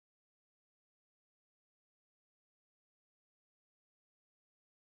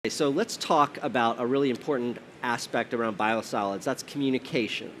so let's talk about a really important aspect around biosolids. That's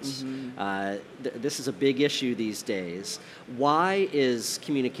communications. This is a big issue these days. Why is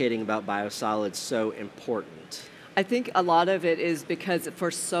communicating about biosolids so important? I think a lot of it is because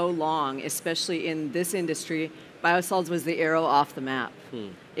for so long, especially in this industry, biosolids was the arrow off the map.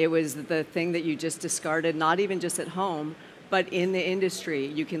 It was the thing that you just discarded, not even just at home, but in the industry.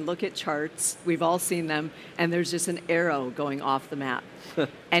 You can look at charts, we've all seen them, and there's just an arrow going off the map.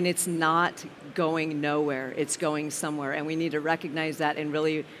 And it's not going nowhere, it's going somewhere. And we need to recognize that and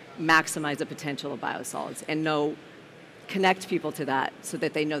really maximize the potential of biosolids and connect people to that so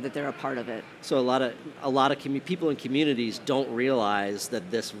that they know that they're a part of it. So a lot of people in communities don't realize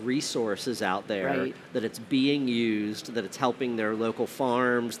that this resource is out there, that it's being used, that it's helping their local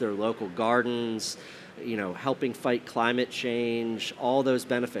farms, their local gardens, helping fight climate change, all those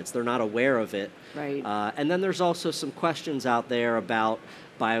benefits. They're not aware of it. And then there's also some questions out there about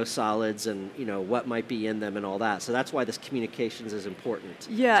biosolids and what might be in them and all that. So that's why this communications is important.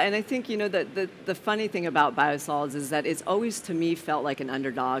 Yeah, and I think that the funny thing about biosolids is that it's always to me felt like an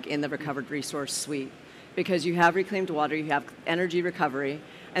underdog in the recovered resource suite, because you have reclaimed water, you have energy recovery,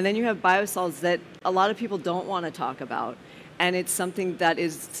 and then you have biosolids that a lot of people don't want to talk about, and it's something that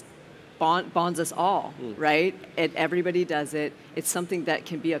bonds us all, right? Everybody does it. It's something that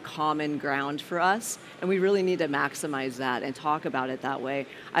can be a common ground for us, and we really need to maximize that and talk about it that way.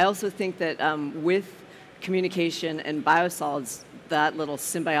 I also think that with communication and biosolids, that little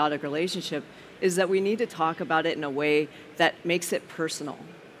symbiotic relationship is that we need to talk about it in a way that makes it personal.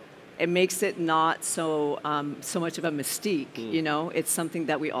 It makes it not so much of a mystique, It's something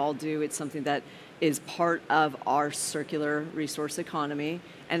that we all do. It's something that is part of our circular resource economy,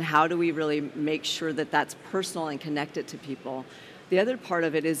 and how do we really make sure that that's personal and connected to people? The other part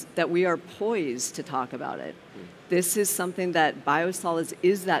of it is that we are poised to talk about it. This is something that biosolids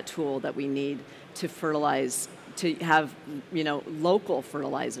is that tool that we need to fertilize, to have local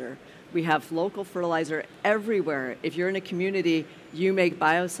fertilizer. We have local fertilizer everywhere. If you're in a community, you make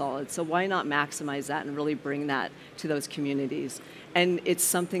biosolids, so why not maximize that and really bring that to those communities? And it's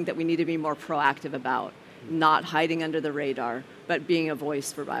something that we need to be more proactive about, not hiding under the radar, but being a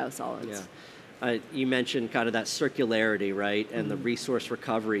voice for biosolids. You mentioned kind of that circularity, right, and the resource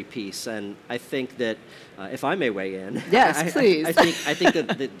recovery piece, and I think that, if I may weigh in, yes, please. I think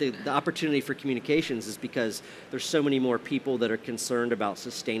that the opportunity for communications is because there's so many more people that are concerned about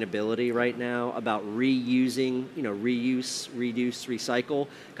sustainability right now, about reusing, reuse, reduce, recycle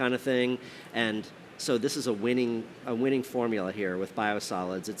kind of thing, and so this is a winning formula here with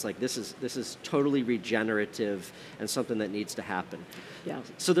biosolids. It's like this is totally regenerative and something that needs to happen. Yeah.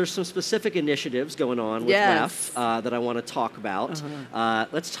 So there's some specific initiatives going on with WEF that I want to talk about.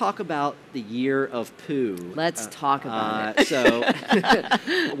 Let's talk about the Year of Poo. Let's talk about it. So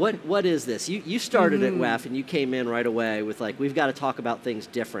what is this? You started at WEF and you came in right away with we've got to talk about things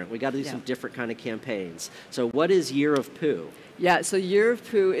different. We got to do some different kind of campaigns. So what is Year of Poo? Yeah, so Year of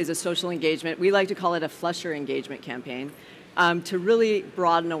Poo is a social engagement. We like to call it a flusher engagement campaign to really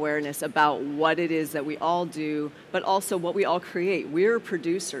broaden awareness about what it is that we all do, but also what we all create. We're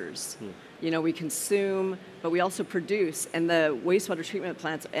producers. We consume, but we also produce. And the wastewater treatment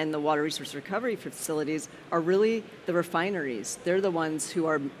plants and the water resource recovery facilities are really the refineries. They're the ones who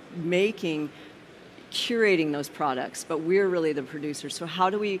are curating those products, but we're really the producers. So how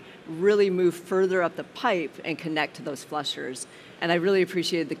do we really move further up the pipe and connect to those flushers? And I really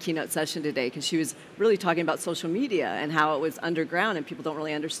appreciated the keynote session today because she was really talking about social media and how it was underground and people don't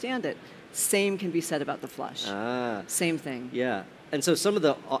really understand it. Same can be said about the flush. Same thing. Yeah. And so some of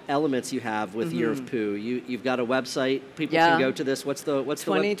the elements you have with Year of Poo, you've got a website. People can go to this. What's the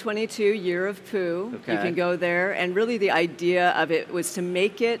 2022 Year of Poo. Okay. You can go there, and really the idea of it was to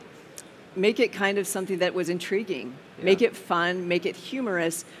make it kind of something that was intriguing. Make it fun, make it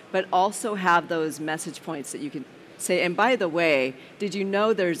humorous, but also have those message points that you can say, and by the way, did you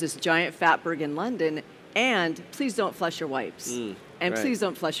know there's this giant fatberg in London, and please don't flush your wipes, and please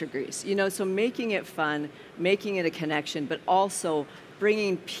don't flush your grease. So making it fun, making it a connection, but also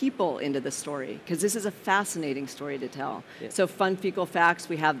bringing people into the story, because this is a fascinating story to tell. So fun fecal facts,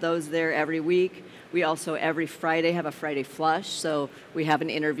 we have those there every week. We also every Friday have a Friday Flush, so we have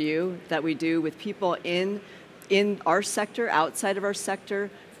an interview that we do with people in our sector, outside of our sector,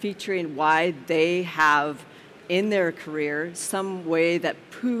 featuring why they have in their career some way that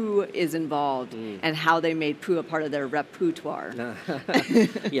poo is involved and how they made poo a part of their repertoire.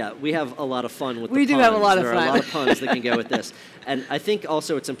 Yeah, we have a lot of fun with the We puns. do have a lot of There fun. are a lot of puns that can go with this. And I think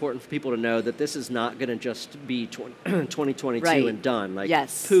also it's important for people to know that this is not going to just be 2022 Right. and done. Like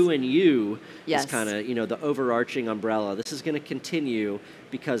Yes. Poo and You Yes. is kind of, the overarching umbrella. This is going to continue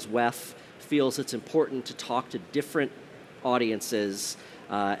because WEF feels it's important to talk to different audiences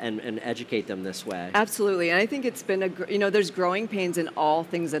and educate them this way. Absolutely, and I think it's been there's growing pains in all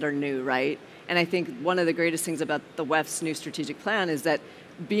things that are new, right? And I think one of the greatest things about the WEF's new strategic plan is that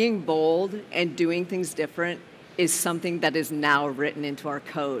being bold and doing things different is something that is now written into our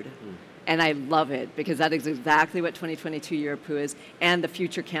code. And I love it because that is exactly what 2022 Year of Poo is, and the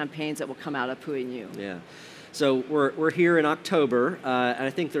future campaigns that will come out of Poo and You. Yeah. So we're here in October, and I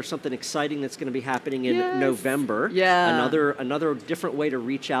think there's something exciting that's going to be happening in November. Yeah. Another different way to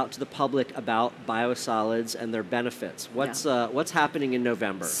reach out to the public about biosolids and their benefits. What's happening in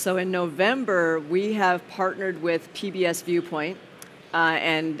November? So in November, we have partnered with PBS Viewpoint,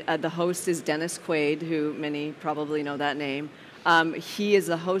 and the host is Dennis Quaid, who many probably know that name. He is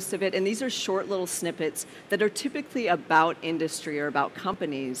the host of it, and these are short little snippets that are typically about industry or about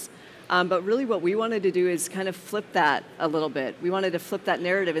companies. But really what we wanted to do is kind of flip that a little bit. We wanted to flip that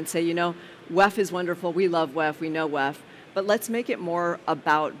narrative and say, WEF is wonderful, we love WEF, we know WEF, but let's make it more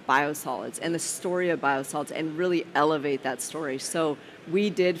about biosolids and the story of biosolids and really elevate that story. So we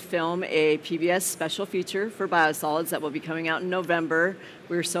did film a PBS special feature for biosolids that will be coming out in November.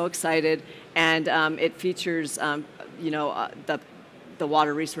 We're so excited, and it features the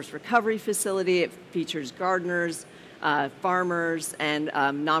Water Resource Recovery Facility, it features gardeners, farmers, and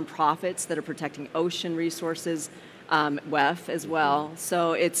nonprofits that are protecting ocean resources, WEF as well.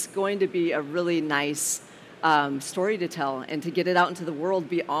 So it's going to be a really nice story to tell and to get it out into the world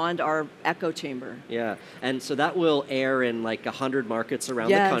beyond our echo chamber. Yeah, and so that will air in like 100 markets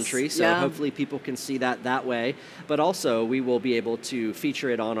around the country, so hopefully people can see that way. But also, we will be able to feature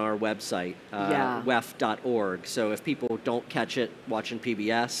it on our website, wef.org. So if people don't catch it watching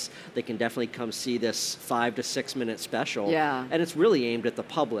PBS, they can definitely come see this 5 to 6 minute special. Yeah. And it's really aimed at the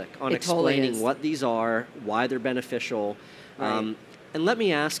public on explaining what these are, why they're beneficial. Right. And let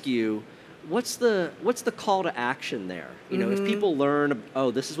me ask you, what's the call to action there? If people learn,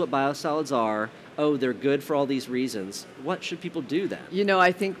 this is what biosolids are, they're good for all these reasons, what should people do then?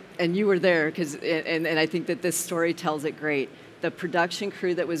 I think, and you were there, and I think that this story tells it great. The production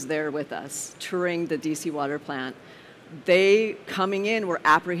crew that was there with us, touring the DC water plant, they, coming in, were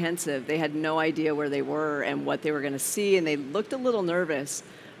apprehensive. They had no idea where they were and what they were going to see, and they looked a little nervous.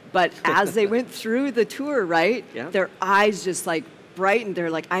 But as they went through the tour, right, their eyes just brightened. They're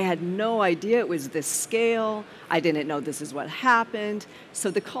like, I had no idea it was this scale. I didn't know this is what happened.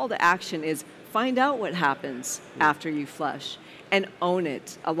 So the call to action is find out what happens after you flush and own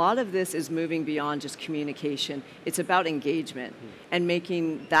it. A lot of this is moving beyond just communication. It's about engagement and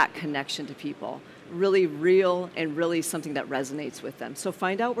making that connection to people really real and really something that resonates with them. So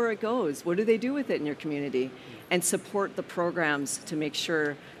find out where it goes. What do they do with it in your community? And support the programs to make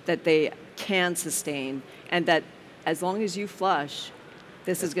sure that they can sustain and that as long as you flush,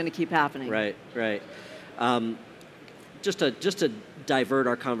 this is going to keep happening. Right. Just to divert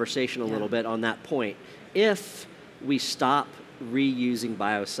our conversation a little bit on that point, if we stop reusing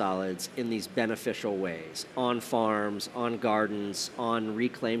biosolids in these beneficial ways, on farms, on gardens, on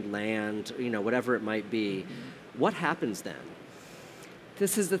reclaimed land, whatever it might be, what happens then?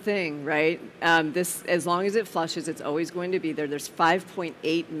 This is the thing, right? As long as it flushes, it's always going to be there. There's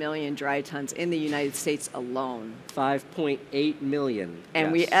 5.8 million dry tons in the United States alone. 5.8 million.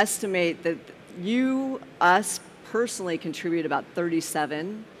 And we estimate that us personally contribute about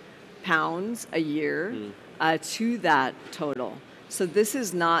 37 pounds a year to that total. So this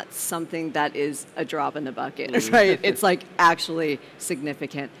is not something that is a drop in the bucket, right? It's actually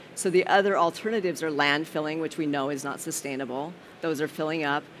significant. So the other alternatives are landfilling, which we know is not sustainable. Those are filling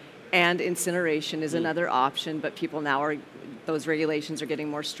up. And incineration is another option, but people now those regulations are getting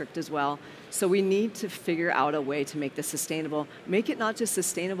more strict as well. So we need to figure out a way to make this sustainable. Make it not just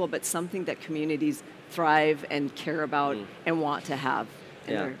sustainable, but something that communities thrive and care about and want to have.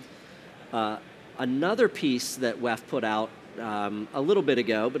 Another piece that WEF put out a little bit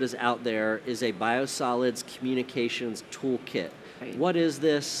ago, but is out there, is a biosolids communications toolkit. Right. What is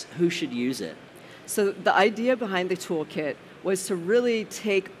this? Who should use it? So the idea behind the toolkit was to really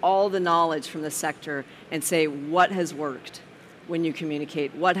take all the knowledge from the sector and say what has worked when you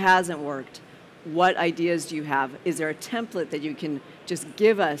communicate, what hasn't worked, what ideas do you have? Is there a template that you can just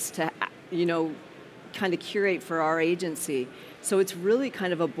give us to, kind of curate for our agency? So it's really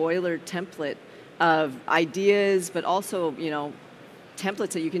kind of a boiler template of ideas, but also, you know,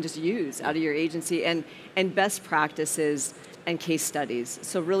 templates that you can just use out of your agency, and best practices and case studies.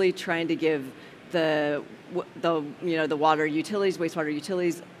 So really trying to give the water utilities, wastewater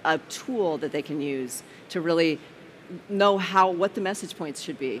utilities, a tool that they can use to really know what the message points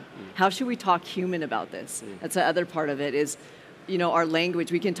should be. How should we talk human about this? That's the other part of it is, you know, our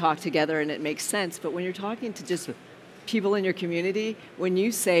language, we can talk together and it makes sense, but when you're talking to just people in your community, when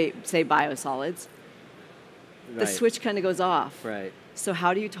you say biosolids, the switch kind of goes off. Right. So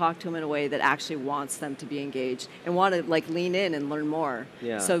how do you talk to them in a way that actually wants them to be engaged and want to like lean in and learn more?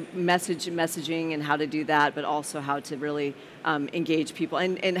 Yeah. So messaging and how to do that, but also how to really engage people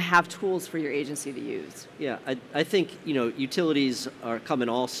and have tools for your agency to use. Yeah, I think, you know, utilities come in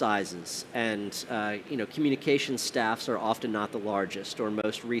all sizes, and you know, communication staffs are often not the largest or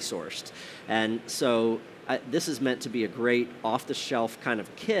most resourced, and so this is meant to be a great off-the-shelf kind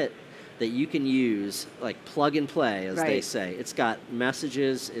of kit that you can use, like plug and play, as they say. It's got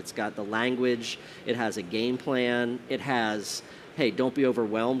messages, it's got the language, it has a game plan, it has, hey, don't be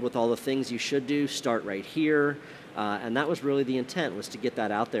overwhelmed with all the things you should do, start right here. And that was really the intent, was to get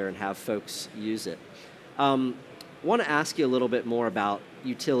that out there and have folks use it. I want to ask you a little bit more about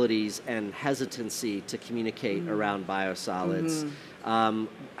utilities and hesitancy to communicate around biosolids.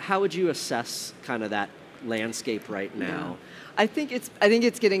 How would you assess kind of that landscape right now? I think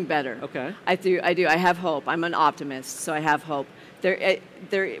it's getting better. Okay. I do. I have hope. I'm an optimist, so I have hope.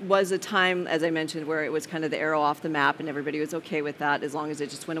 There was a time, as I mentioned, where it was kind of the arrow off the map, and everybody was okay with that as long as it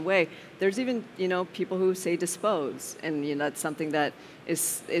just went away. There's even, you know, people who say dispose, and you know, that's something that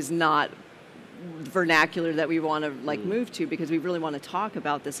is not vernacular that we want to like move to, because we really want to talk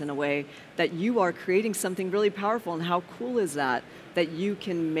about this in a way that you are creating something really powerful. And how cool is that you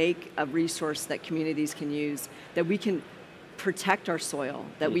can make a resource that communities can use, that we can protect our soil,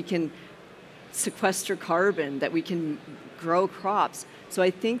 that we can sequester carbon, that we can grow crops. So I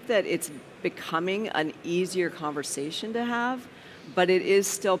think that it's becoming an easier conversation to have, but it is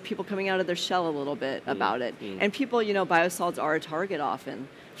still people coming out of their shell a little bit about it. And people, you know, biosolids are a target often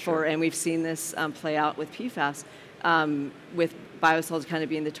for, and we've seen this play out with PFAS, with biosolids kind of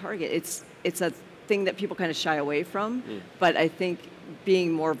being the target. It's a thing that people kind of shy away from, but I think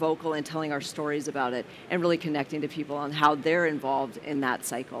being more vocal and telling our stories about it and really connecting to people on how they're involved in that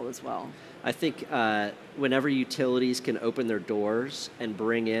cycle as well. I think whenever utilities can open their doors and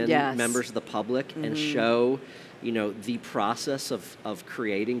bring in members of the public and show, you know, the process of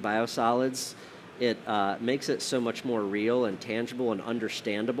creating biosolids, it makes it so much more real and tangible and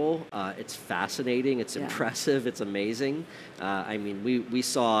understandable. It's fascinating, it's impressive, it's amazing. I mean, we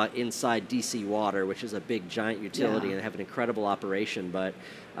saw inside DC Water, which is a big giant utility, and they have an incredible operation, but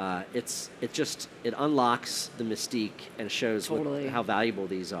it unlocks the mystique and shows how valuable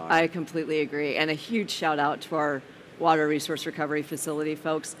these are. I completely agree, and a huge shout out to our water resource recovery facility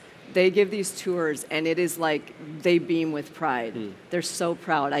folks. They give these tours, and it is like they beam with pride. They're so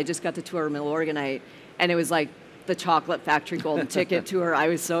proud. I just got to tour Milorganite, and it was like the chocolate factory golden ticket tour. I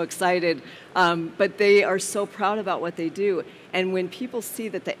was so excited. But they are so proud about what they do. And when people see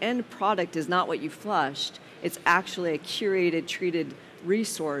that the end product is not what you flushed, it's actually a curated, treated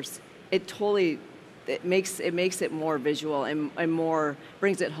resource, it makes it more visual and more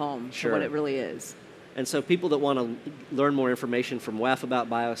brings it home to what it really is. And so people that want to learn more information from WEF about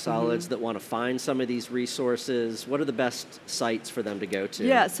biosolids, that want to find some of these resources, what are the best sites for them to go to?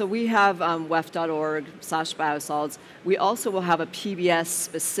 Yeah, so we have wef.org/biosolids. We also will have a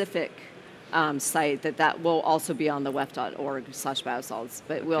PBS-specific site that will also be on the wef.org/biosolids.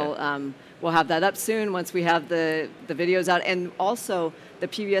 But we'll have that up soon once we have the videos out. And also, the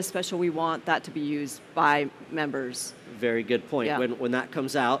PBS special, we want that to be used by members. Very good point. Yeah. When that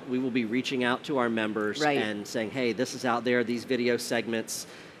comes out, we will be reaching out to our members and saying, hey, this is out there, these video segments,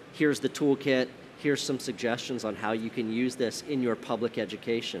 here's the toolkit, here's some suggestions on how you can use this in your public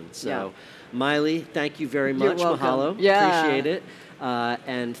education. So, Maile, thank you very much. You're welcome. Mahalo. Appreciate it.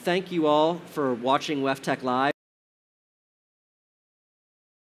 And thank you all for watching WEF Tech Live.